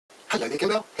Hello there,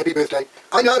 Kimbal. Happy birthday.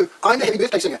 I know, I'm the happy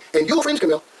birthday singer, and your friends,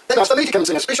 Kimbal, they've asked for me to come and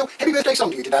sing a special happy birthday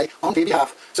song to you today on their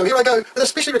behalf. So here I go with a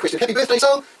specially requested happy birthday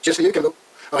song just for you, Kimbal.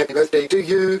 Oh, happy birthday to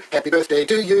you, happy birthday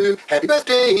to you, happy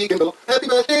birthday, Kimbal, happy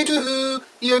birthday to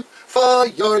you. For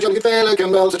you're a jolly good fellow,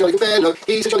 Kimbal's a jolly good fellow,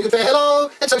 he's a jolly good fellow,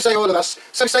 and so say all of us,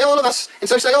 so say all of us, and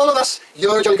so say all of us.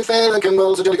 You're a jolly good fellow,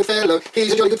 Kimbal's a jolly good fellow,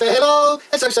 he's a jolly good fellow,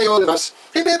 and so say all of us.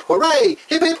 Hip hip hooray,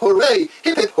 hip hip hooray,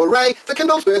 hip hip hooray for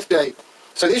Kimbal's birthday.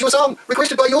 So there's your song,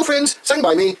 requested by your friends, sung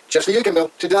by me, just for you, Kimbal,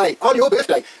 today, on your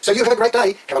birthday. So you have a great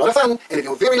day, have a lot of fun, and if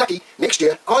you're very lucky, next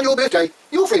year, on your birthday,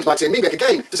 your friends might send me back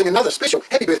again to sing another special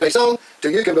happy birthday song to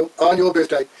you, Kimbal, on your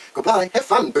birthday. Goodbye, have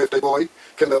fun, birthday boy.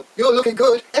 Kimbal, you're looking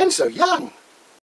good, and so young.